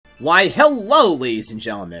Why, hello, ladies and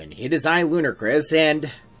gentlemen. It is I, Lunar,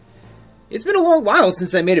 and it's been a long while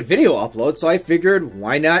since I made a video upload, so I figured,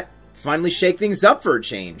 why not finally shake things up for a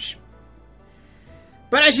change?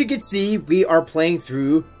 But as you can see, we are playing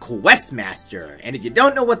through Questmaster, and if you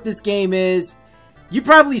don't know what this game is, you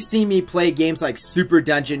probably see me play games like Super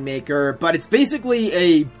Dungeon Maker, but it's basically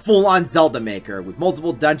a full-on Zelda Maker with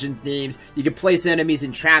multiple dungeon themes. You can place enemies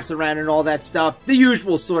and traps around and all that stuff. The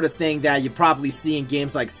usual sort of thing that you probably see in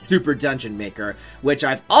games like Super Dungeon Maker, which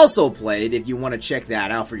I've also played if you want to check that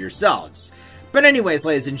out for yourselves. But anyways,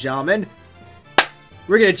 ladies and gentlemen,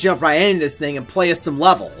 we're going to jump right into this thing and play us some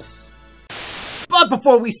levels. But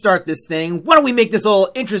before we start this thing, why don't we make this a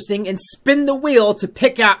little interesting and spin the wheel to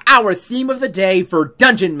pick out our theme of the day for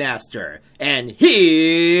Dungeon Master. And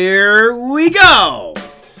here we go!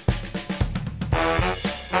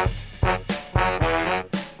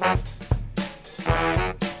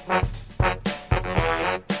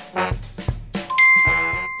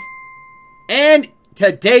 And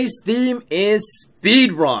today's theme is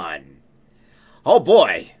speedrun. Oh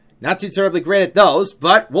boy. Not too terribly great at those,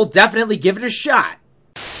 but we'll definitely give it a shot.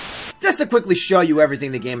 Just to quickly show you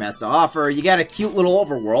everything the game has to offer, you got a cute little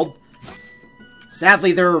overworld.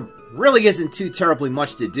 Sadly, there really isn't too terribly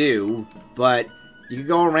much to do, but you can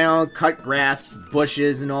go around, cut grass,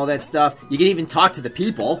 bushes, and all that stuff. You can even talk to the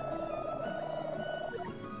people.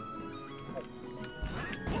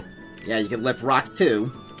 Yeah, you can lift rocks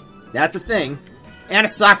too. That's a thing. And a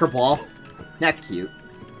soccer ball. That's cute.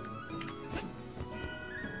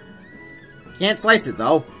 Can't slice it,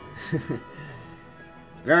 though.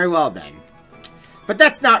 Very well, then. But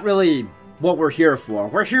that's not really what we're here for.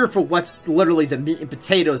 We're here for what's literally the meat and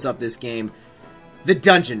potatoes of this game, the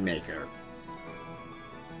Dungeon Maker.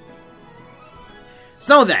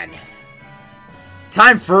 So then,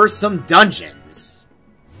 time for some dungeons.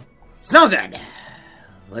 So then,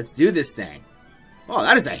 let's do this thing. Oh,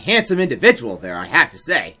 that is a handsome individual there, I have to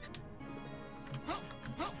say.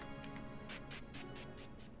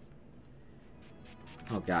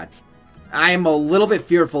 Oh god. I am a little bit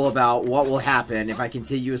fearful about what will happen if I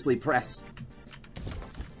continuously press.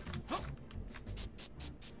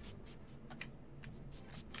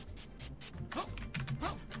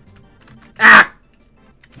 Ah!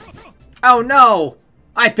 Oh no!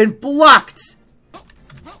 I've been blocked!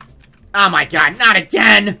 Oh my god, not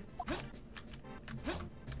again!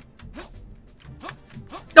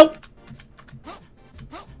 Nope!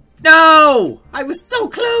 No! I was so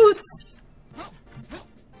close!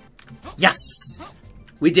 Yes!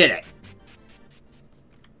 We did it!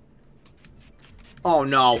 Oh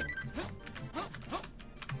no.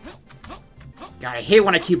 God, I hate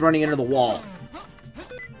when I keep running into the wall.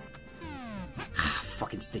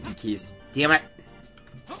 Fucking sticky keys. Damn it.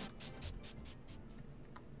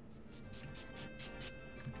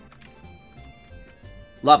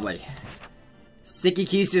 Lovely. Sticky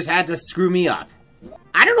keys just had to screw me up.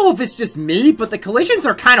 I don't know if it's just me, but the collisions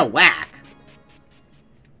are kind of whack.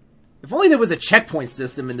 If only there was a checkpoint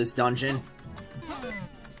system in this dungeon.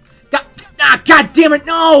 God damn it,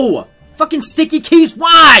 no! Fucking sticky keys,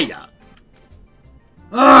 why?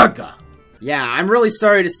 Ugh! Yeah, I'm really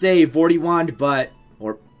sorry to say, Vortiwand, but...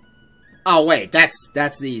 Oh, wait, that's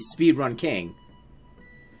the speedrun king.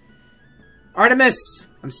 Artemis,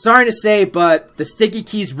 I'm sorry to say, but the sticky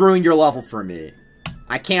keys ruined your level for me.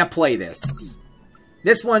 I can't play this.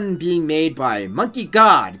 This one being made by Monkey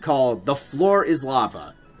God, called The Floor is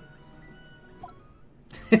Lava.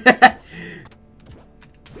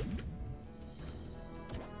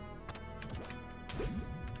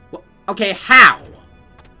 Well, okay, how?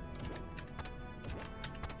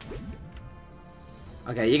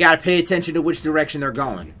 Okay, you gotta pay attention to which direction they're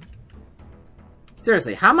going.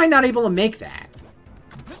 Seriously, how am I not able to make that?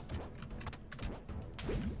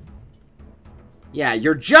 Yeah,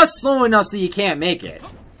 you're just slow enough so you can't make it.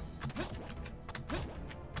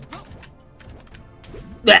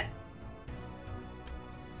 Blech.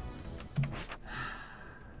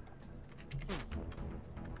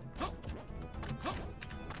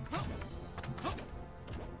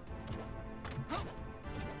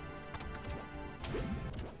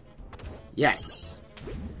 Yes.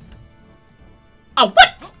 Oh,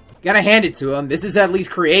 what? Gotta hand it to him. This is at least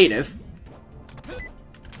creative.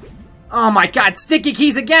 Oh my god, sticky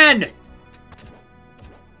keys again!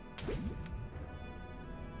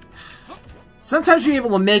 Sometimes you're able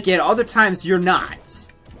to make it, other times you're not.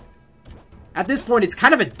 At this point, it's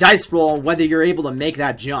kind of a dice roll on whether you're able to make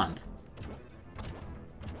that jump.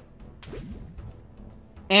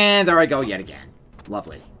 And there I go yet again.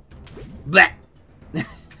 Lovely. Blech!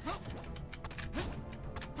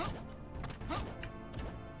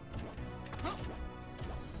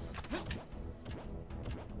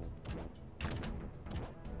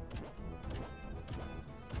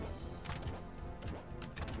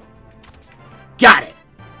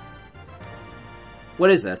 What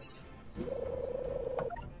is this?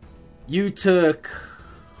 You took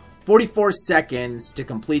 44 seconds to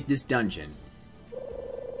complete this dungeon.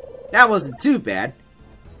 That wasn't too bad.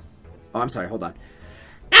 Oh, I'm sorry, hold on.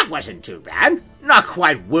 That wasn't too bad. Not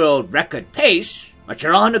quite world record pace, but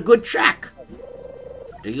you're on a good track.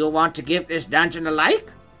 Do you want to give this dungeon a like?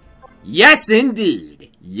 Yes,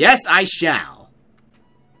 indeed. Yes, I shall.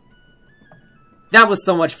 That was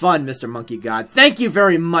so much fun, Mr. Monkey God. Thank you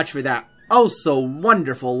very much for that oh so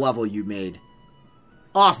wonderful level you made.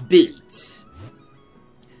 Offbeat.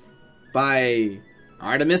 By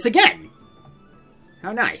Artemis again.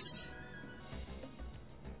 How nice.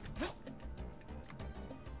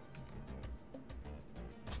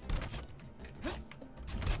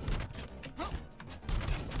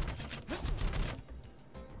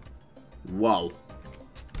 Whoa.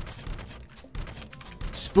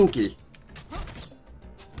 Spooky.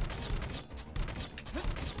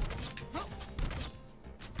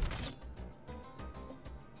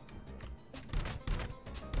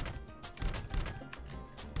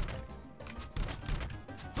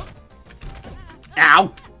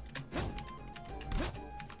 Ow!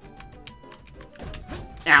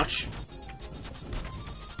 Ouch.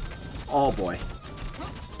 Oh boy.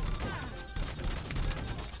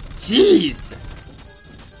 Jeez!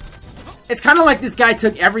 It's kind of like this guy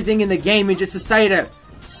took everything in the game and just decided to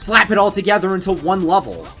slap it all together into one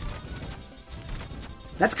level.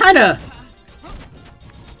 That's kind of...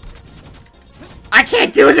 I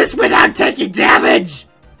can't do this without taking damage!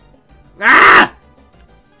 Ah!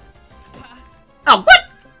 Oh, what?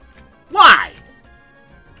 Why?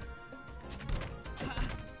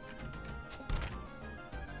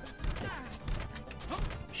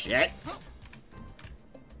 Shit.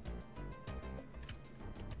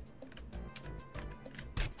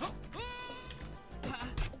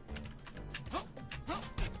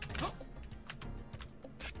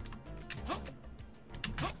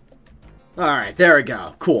 Alright, there we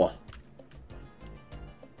go. Cool.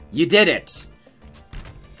 You did it.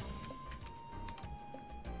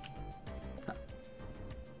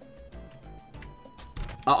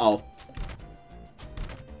 Uh-oh.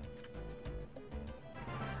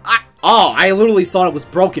 I literally thought it was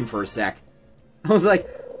broken for a sec. I was like,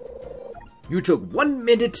 you took 1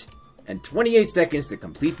 minute and 28 seconds to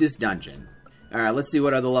complete this dungeon. Alright, let's see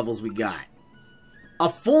what other levels we got. A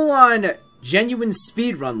full-on, genuine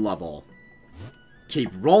speedrun level.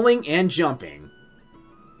 Keep rolling and jumping.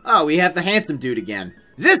 Oh, we have the handsome dude again.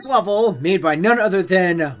 This level, made by none other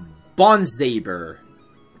than Bonzaber.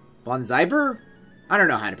 Bonzaber? I don't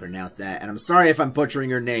know how to pronounce that, and I'm sorry if I'm butchering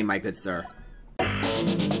your name, my good sir.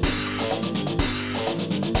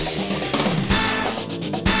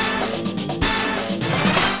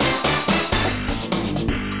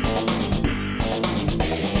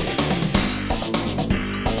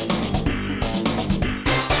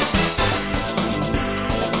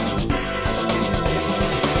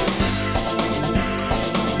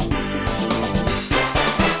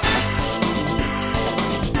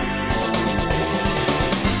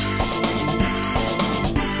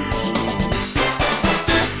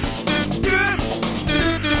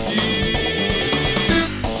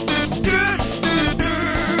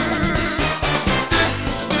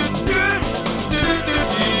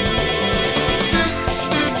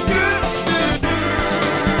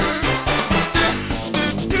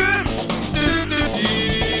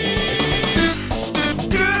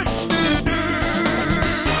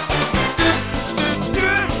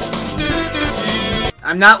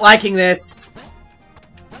 I'm not liking this.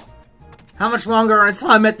 How much longer until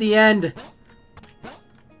I'm at the end?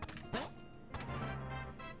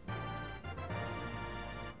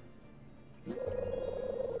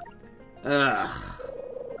 Ugh.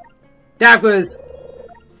 That was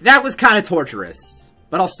kind of torturous,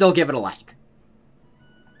 but I'll still give it a like.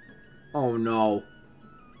 Oh no.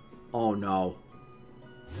 Oh no.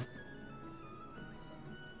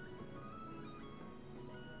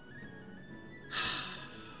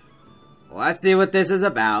 Let's see what this is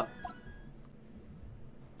about.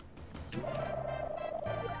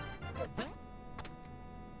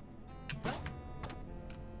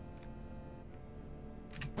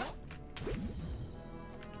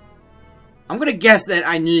 I'm gonna guess that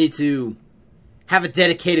I need to have a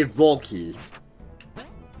dedicated roll key.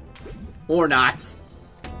 Or not.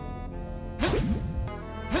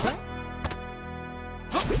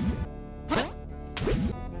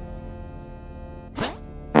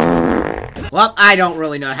 Well, I don't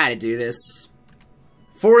really know how to do this.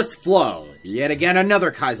 Forest Flow. Yet again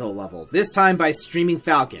another Kaizo level. This time by Streaming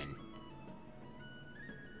Falcon.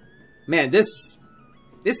 Man, this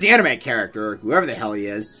anime character, whoever the hell he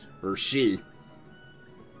is, or she,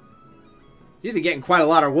 You'd be getting quite a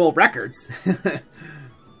lot of world records.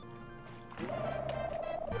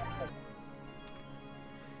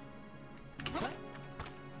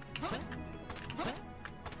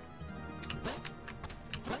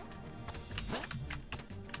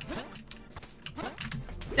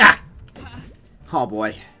 Ah! Oh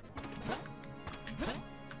boy.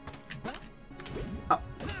 Oh,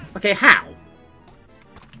 okay, how?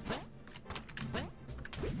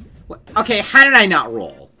 What? Okay, how did I not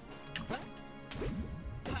roll?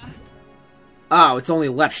 Oh, it's only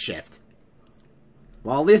left shift.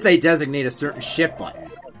 Well, at least they designate a certain shift button.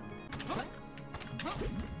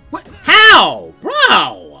 What? How?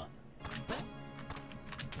 Bro!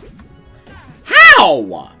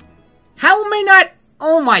 How? How am I not...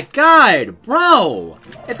 Oh my god, bro!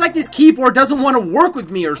 It's like this keyboard doesn't want to work with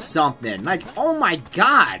me or something. Like, oh my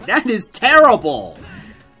god, that is terrible!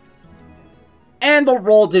 And the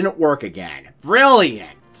roll didn't work again.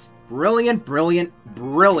 Brilliant! Brilliant, brilliant,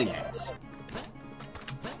 brilliant.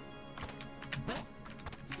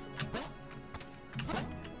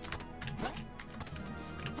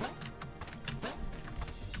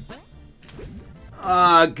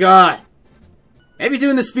 God. Maybe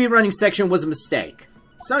doing the speedrunning section was a mistake.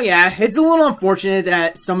 So yeah, it's a little unfortunate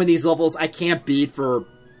that some of these levels I can't beat for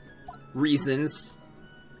reasons.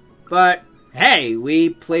 But, hey, we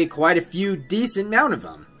played quite a few decent amount of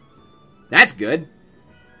them. That's good.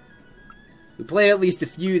 We played at least a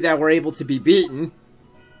few that were able to be beaten.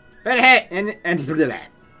 But hey, and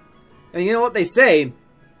you know what they say,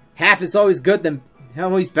 half is always good than,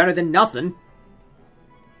 always better than nothing.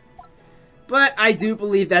 But I do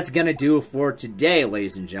believe that's gonna do it for today,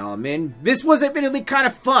 ladies and gentlemen. This was admittedly kind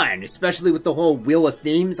of fun, especially with the whole Wheel of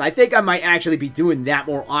Themes. I think I might actually be doing that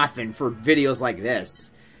more often for videos like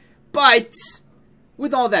this. But,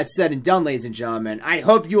 with all that said and done, ladies and gentlemen, I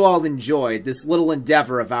hope you all enjoyed this little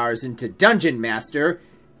endeavor of ours into Dungeon Master.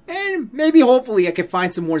 And maybe, hopefully, I can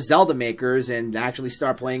find some more Zelda makers and actually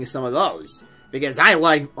start playing some of those. Because I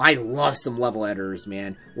love some level editors,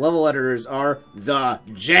 man. Level editors are the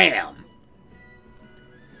jam.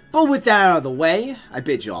 But with that out of the way, I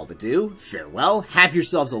bid you all adieu, farewell, have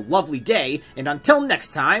yourselves a lovely day, and until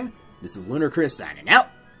next time, this is Lunar Chris signing out.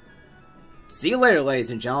 See you later, ladies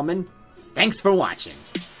and gentlemen. Thanks for watching.